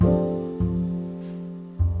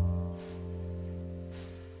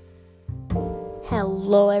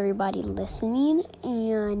Hello everybody listening,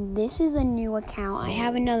 and this is a new account. I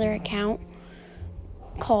have another account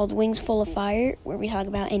called Wings Full of Fire, where we talk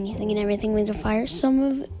about anything and everything Wings of Fire. Some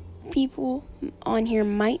of people on here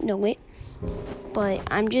might know it, but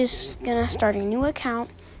I'm just gonna start a new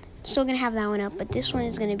account. Still gonna have that one up, but this one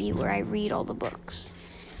is gonna be where I read all the books.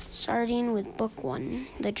 Starting with book 1,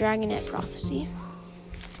 The Dragonette Prophecy.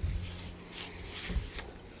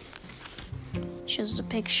 Shows a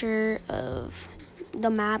picture of the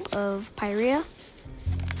map of Pyrea.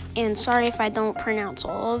 And sorry if I don't pronounce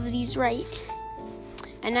all of these right.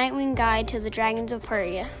 A Nightwing Guide to the Dragons of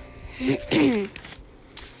Pyrea.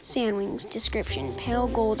 Sandwings. Description. Pale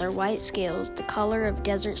gold or white scales, the color of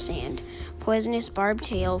desert sand. Poisonous barbed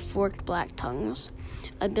tail, forked black tongues.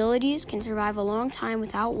 Abilities. Can survive a long time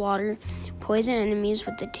without water. Poison enemies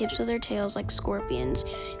with the tips of their tails like scorpions.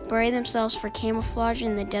 Bury themselves for camouflage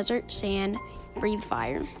in the desert sand. Breathe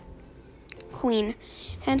fire. Queen.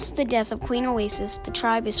 Since the death of Queen Oasis, the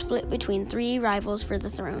tribe is split between 3 rivals for the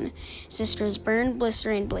throne. Sisters Burn,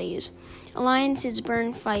 Blister, and Blaze. Alliances.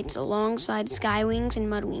 Burn fights alongside Skywings and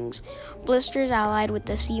Mudwings. Blister is allied with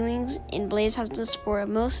the Seawings, and Blaze has the support of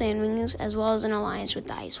most Sandwings, as well as an alliance with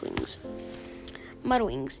the Icewings.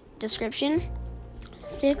 Mudwings. Description.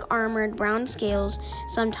 Thick armored brown scales,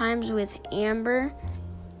 sometimes with amber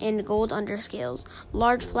and gold underscales.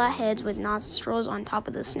 Large flat heads with nostrils on top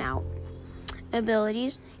of the snout.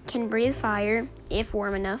 Abilities. Can breathe fire, if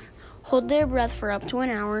warm enough. Hold their breath for up to an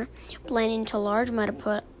hour. Blend into large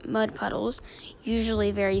mud puddles,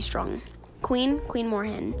 usually very strong. Queen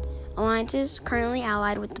Moorhen. Alliances. Currently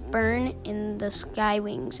allied with the Burn and the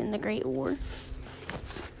Skywings in the Great War.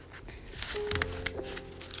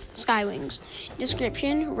 Skywings.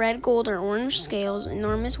 Description. Red, gold, or orange scales,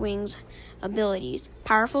 enormous wings. Abilities.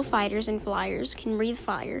 Powerful fighters and flyers. Can breathe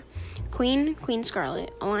fire. Queen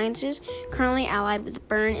Scarlet. Alliances. Currently allied with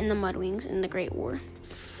Burn and the Mudwings in the Great War.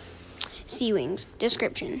 Seawings.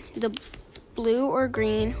 Description. The blue or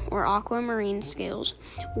green or aquamarine scales.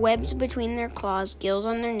 Webbed between their claws, gills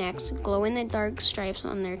on their necks, glow-in-the-dark stripes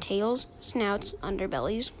on their tails, snouts,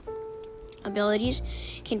 underbellies. Abilities.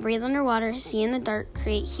 Can breathe underwater, see in the dark,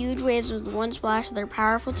 create huge waves with one splash of their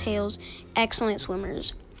powerful tails. Excellent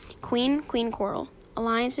swimmers. Queen Coral.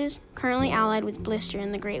 Alliances. Currently allied with Blister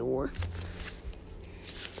in the Great War.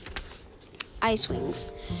 Icewings.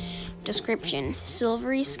 Description.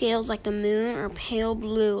 Silvery scales like the moon or pale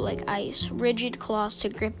blue like ice. Rigid claws to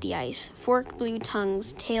grip the ice. Forked blue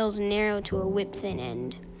tongues. Tails narrow to a whip-thin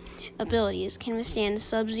end. Abilities. Can withstand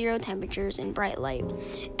sub-zero temperatures and bright light.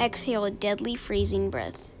 Exhale a deadly freezing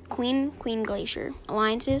breath. Queen Glacier.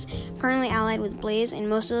 Alliances. Currently allied with Blaze and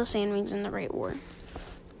most of the Sandwings in the Great War.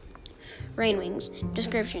 Rainwings.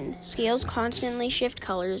 Description. Scales constantly shift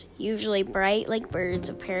colors, usually bright like birds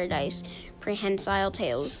of paradise, prehensile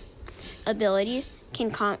tails. Abilities. Can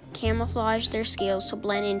camouflage their scales to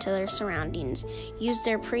blend into their surroundings. Use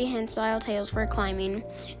their prehensile tails for climbing.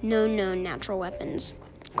 No known natural weapons.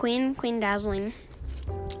 Queen Dazzling.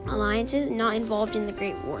 Alliances not involved in the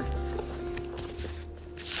Great War.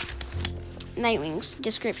 Nightwings.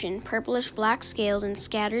 Description. Purplish black scales and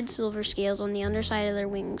scattered silver scales on the underside of their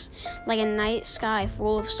wings, like a night sky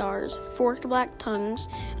full of stars. Forked black tongues.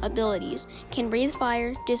 Abilities. Can breathe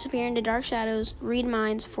fire, disappear into dark shadows, read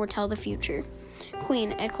minds, foretell the future.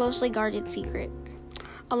 Queen. A closely guarded secret.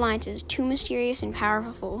 Alliances. Too mysterious and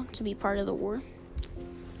powerful to be part of the war.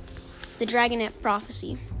 The Dragonette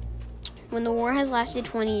Prophecy. When the war has lasted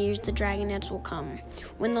 20 years, the Dragonettes will come.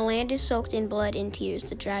 When the land is soaked in blood and tears,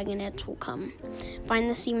 the Dragonettes will come. Find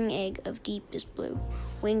the seeming egg of deepest blue.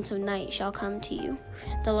 Wings of night shall come to you.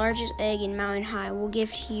 The largest egg in mountain high will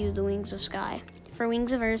give to you the wings of sky. For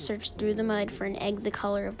wings of earth search through the mud for an egg the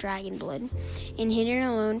color of dragon blood. And hidden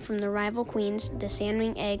alone from the rival queens, the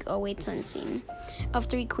sandwing egg awaits unseen. Of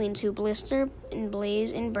 3 queens who Blister and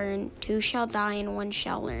Blaze and Burn, 2 shall die and 1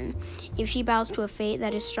 shall learn. If she bows to a fate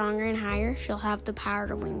that is stronger and higher, she'll have the power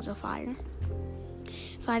to wings of fire.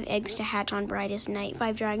 5 eggs to hatch on brightest night,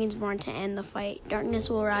 5 dragons born to end the fight. Darkness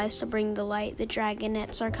will rise to bring the light, the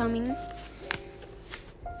Dragonettes are coming.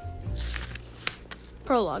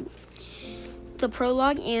 Prologue. The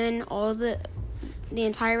prologue and all the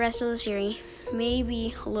entire rest of the series may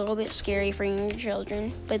be a little bit scary for younger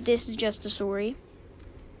children, but this is just a story.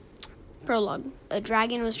 Prologue. A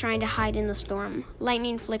dragon was trying to hide in the storm.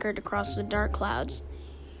 Lightning flickered across the dark clouds.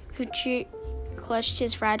 He clutched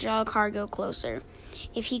his fragile cargo closer.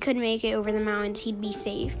 If he could make it over the mountains, he'd be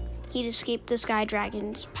safe. He'd escaped the Sky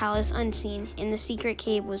Dragon's palace unseen, and the secret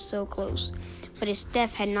cave was so close. But his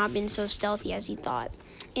theft had not been so stealthy as he thought.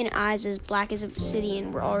 and eyes as black as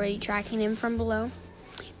obsidian were already tracking him from below.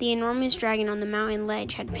 The enormous dragon on the mountain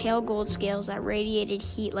ledge had pale gold scales that radiated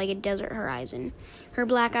heat like a desert horizon. Her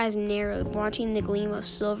black eyes narrowed, watching the gleam of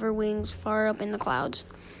silver wings far up in the clouds.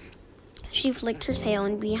 She flicked her tail,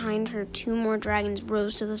 and behind her 2 more dragons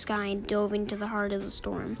rose to the sky and dove into the heart of the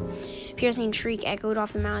storm. A piercing shriek echoed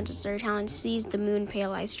off the mountains as their talons seized the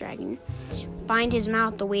moon-pale ice dragon. "Bind his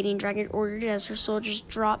mouth," the waiting dragon ordered as her soldiers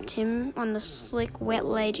dropped him on the slick, wet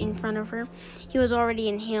ledge in front of her. He was already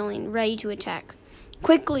inhaling, ready to attack.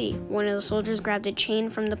 "Quickly!" One of the soldiers grabbed a chain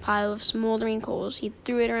from the pile of smoldering coals. He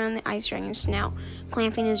threw it around the ice dragon's snout,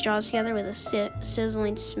 clamping his jaws together with a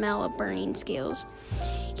sizzling smell of burning scales.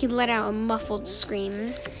 He let out a muffled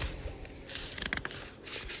scream.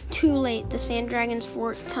 Too late, the sand dragon's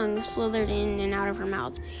forked tongue slithered in and out of her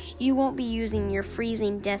mouth. "You won't be using your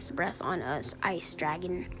freezing death breath on us, ice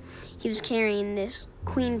dragon." "He was carrying this,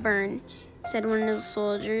 Queen Byrne," said one of the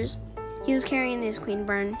soldiers.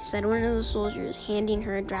 Handing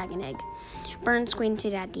her a dragon egg. Byrne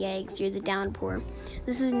squinted at the egg through the downpour.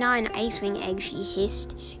 "This is not an Icewing egg," she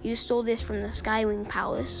hissed. "You stole this from the Skywing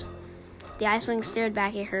Palace." The Icewing stared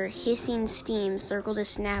back at her. Hissing steam circled his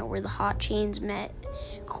snout where the hot chains met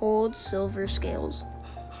cold silver scales.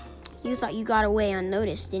 "You thought you got away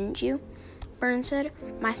unnoticed, didn't you?" Byrne said.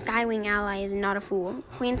 "My Skywing ally is not a fool.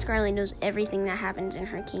 Queen Scarlet knows everything that happens in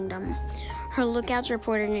her kingdom. Her lookouts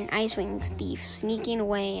reported an Icewing thief sneaking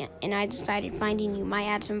away, and I decided finding you might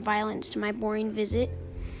add some violence to my boring visit."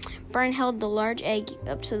 Byrne held the large egg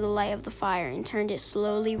up to the light of the fire and turned it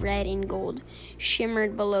slowly red and gold,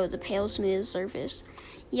 shimmered below the pale smooth surface.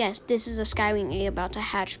 "Yes, this is a Skywing egg about to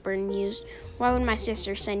hatch," Byrne mused. "Why would my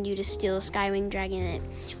sister send you to steal a Skywing dragonet?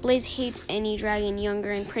 Blaze hates any dragon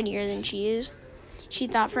younger and prettier than she is." She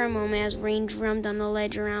thought for a moment as rain drummed on the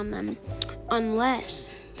ledge around them. "Unless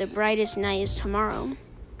the brightest night is tomorrow."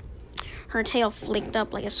 Her tail flicked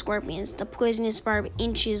up like a scorpion's, the poisonous barb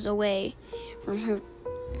inches away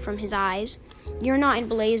from his eyes. "You're not in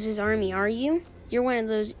Blaze's army, are you? You're one of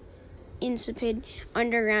those insipid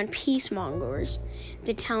underground peacemongers."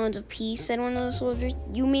 "The talons of peace," said one of the soldiers.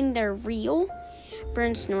 "You mean they're real?"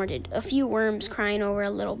 Byrne snorted. "A few worms crying over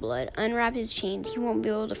a little blood. Unwrap his chains. He won't be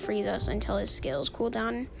able to freeze us until his scales cool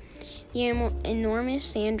down." The enormous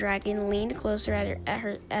sand dragon leaned closer at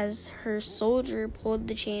her as her soldier pulled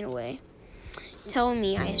the chain away. "Tell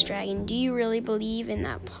me, Ice Dragon, do you really believe in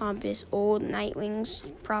that pompous old Nightwing's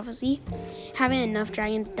prophecy? Haven't enough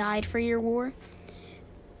dragons died for your war?"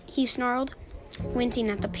 He snarled, wincing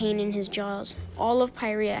at the pain in his jaws. "All of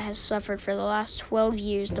Pyrea has suffered for the last 12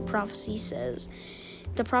 years, the prophecy says."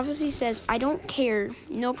 "The prophecy says, I don't care.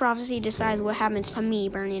 No prophecy decides what happens to me,"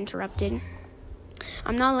 Byrne interrupted.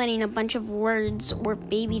 "I'm not letting a bunch of words or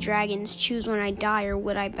baby dragons choose when I die or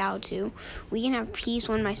what I bow to. We can have peace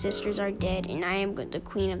when my sisters are dead, and I am the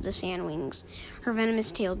queen of the Sandwings." Her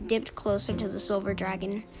venomous tail dipped closer to the silver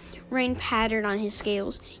dragon. Rain pattered on his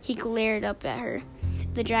scales. He glared up at her.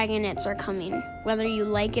 "The dragonets are coming, whether you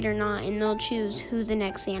like it or not, and they'll choose who the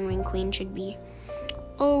next Sandwing queen should be."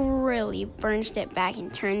 "Oh, really?" Byrne stepped back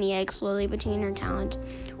and turned the egg slowly between her talons.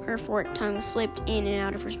 Her forked tongue slipped in and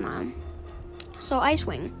out of her smile. "So,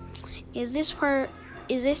 Icewing, is this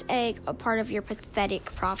egg a part of your pathetic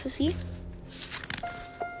prophecy?"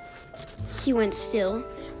 He went still.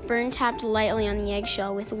 Byrne tapped lightly on the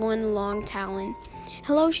eggshell with one long talon.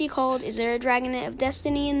 "Hello," she called. "Is there a dragonet of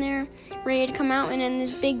destiny in there, ready to come out and end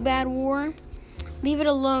this big bad war?" "Leave it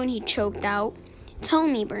alone," he choked out. "Tell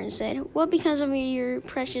me," Byrne said, "what becomes of your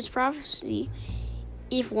precious prophecy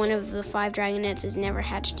if one of the 5 dragonets is never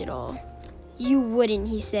hatched at all?" "You wouldn't,"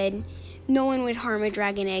 he said. "No one would harm a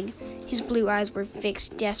dragon egg." His blue eyes were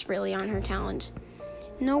fixed desperately on her talons.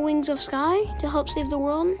 "No wings of sky to help save the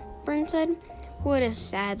world?" Byrne said. What a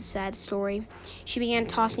sad, sad story. She began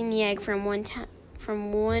tossing the egg from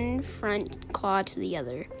one front claw to the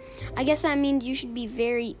other. "I guess that means you should be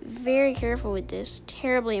very, very careful with this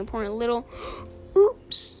terribly important little..."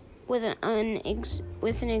 Oops! With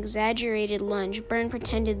an exaggerated lunge, Byrne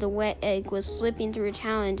pretended the wet egg was slipping through her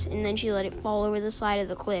talons, and then she let it fall over the side of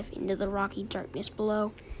the cliff into the rocky darkness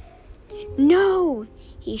below. "No!"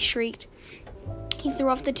 he shrieked. He threw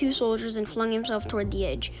off the 2 soldiers and flung himself toward the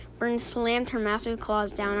edge. Byrne slammed her massive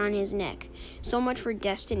claws down on his neck. "So much for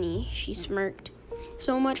destiny," she smirked.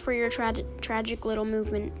 "So much for your tragic little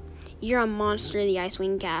movement." "You're a monster," the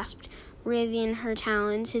Icewing gasped. Writhing her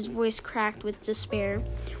talons, his voice cracked with despair.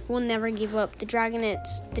 "We'll never give up. The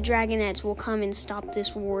dragonets will come and stop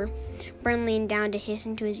this war." Byrne leaned down to hiss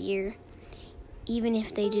into his ear. "Even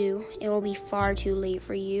if they do, it will be far too late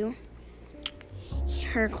for you."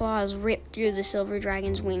 Her claws ripped through the silver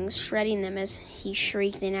dragon's wings, shredding them as he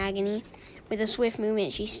shrieked in agony. With a swift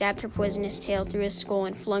movement, she stabbed her poisonous tail through his skull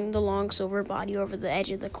and flung the long silver body over the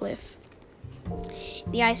edge of the cliff.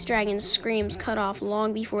 The ice dragon's screams cut off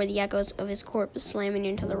long before the echoes of his corpse slamming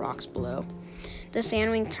into the rocks below. The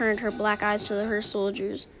sandwing turned her black eyes to her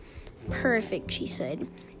soldiers. "Perfect," she said.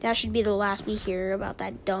 "That should be the last we hear about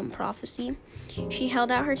that dumb prophecy." She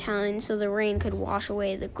held out her talons so the rain could wash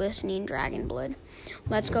away the glistening dragon blood.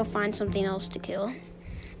 "Let's go find something else to kill."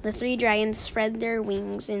 The 3 dragons spread their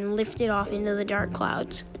wings and lifted off into the dark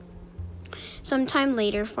clouds. Some time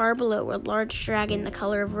later, far below, a large dragon the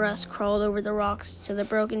color of rust crawled over the rocks to the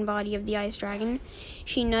broken body of the ice dragon.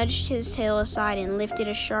 She nudged his tail aside and lifted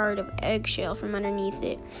a shard of eggshell from underneath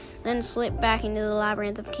it, then slipped back into the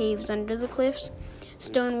labyrinth of caves under the cliffs.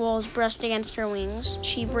 Stone walls brushed against her wings.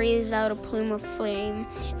 She breathed out a plume of flame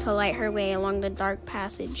to light her way along the dark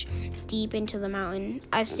passage deep into the mountain.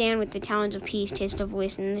 "I stand with the talons of peace," hissed a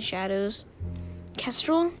voice in the shadows.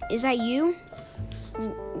 "Kestrel, is that you?"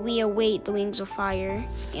 "We await the wings of fire,"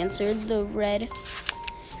 answered the red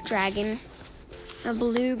dragon. A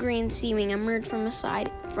blue-green sea wing emerged from a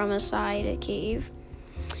side cave,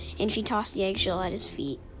 and she tossed the eggshell at his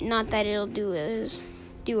feet. "Not that it'll do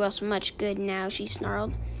us much good now," she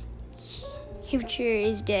snarled. "Hivchir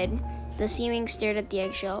is dead." The sea wing stared at the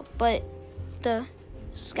eggshell. "But the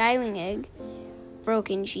skywing egg?"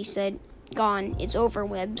 "Broken," she said. "Gone. It's over,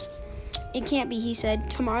 Webs." "It can't be," he said.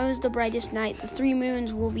 "Tomorrow is the brightest night. The 3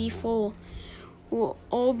 moons will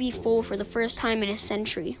all be full for the first time in a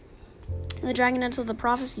century. The dragonets of the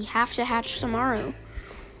prophecy have to hatch tomorrow."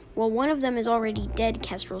 "Well, one of them is already dead,"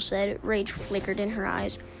 Kestrel said. Rage flickered in her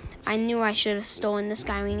eyes. "I knew I should have stolen the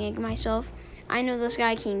skywing egg myself. I know the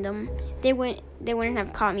Sky Kingdom. They wouldn't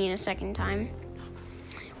have caught me in a second time."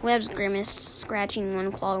 Webs grimaced, scratching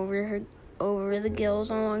one claw over the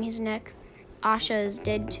gills along his neck. "Asha is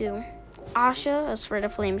dead too." "Asha?" A spurt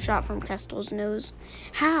of flame shot from Kestrel's nose.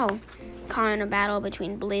 "How?" "Caught in a battle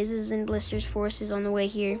between Blazes and Blister's forces on the way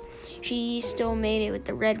here. She still made it with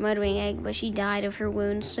the red mudwing egg, but she died of her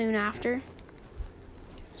wounds soon after."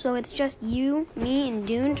 "So it's just you, me, and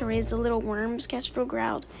Dune to raise the little worms," Kestrel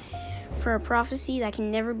growled. "For a prophecy that can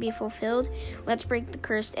never be fulfilled, let's break the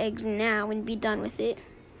cursed eggs now and be done with it.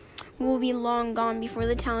 We'll be long gone before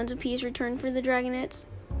the talons of peace return for the dragonets."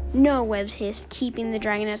 "No," Webs hissed. "Keeping the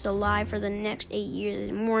dragonets alive for the next 8 years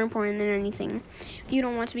is more important than anything. If you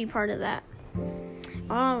don't want to be part of that."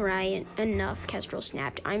 "All right, enough," Kestrel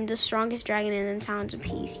snapped. "I'm the strongest dragon in the talons of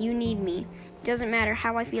peace. You need me. Doesn't matter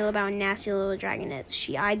how I feel about nasty little dragonets."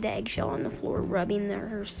 She eyed the eggshell on the floor, rubbing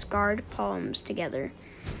her scarred palms together.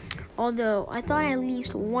 "Although, I thought at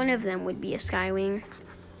least one of them would be a skywing."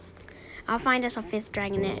 "I'll find us a 5th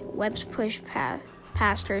dragonet." Webs pushed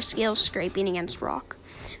past her, scales scraping against rock.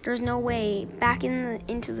 "There's no way. Back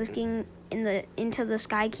into the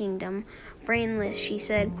Sky Kingdom. Brainless," she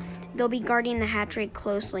said. "They'll be guarding the hatchery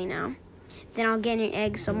closely now." "Then I'll get an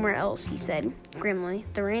egg somewhere else," he said grimly.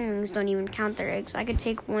 "The rainwings don't even count their eggs. I could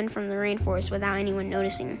take one from the rainforest without anyone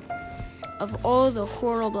noticing." "Of all the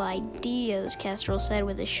horrible ideas," Kestrel said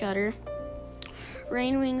with a shudder.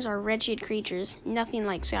 "Rainwings are wretched creatures, nothing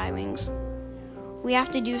like skywings." "We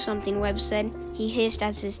have to do something," Webb said. He hissed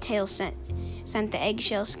as his tail sent the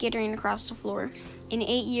eggshell skittering across the floor. "In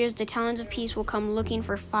 8 years, the talons of peace will come looking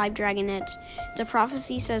for 5 dragonets. The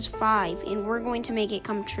prophecy says 5, and we're going to make it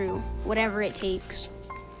come true, whatever it takes."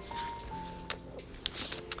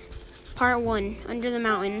 Part 1, Under the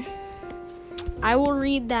Mountain. I will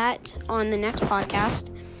read that on the next podcast,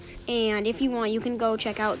 and if you want, you can go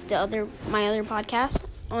check out my other podcast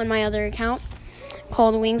on my other account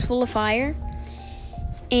called Wings Full of Fire,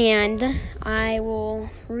 and I will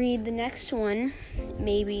read the next one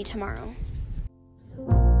maybe tomorrow.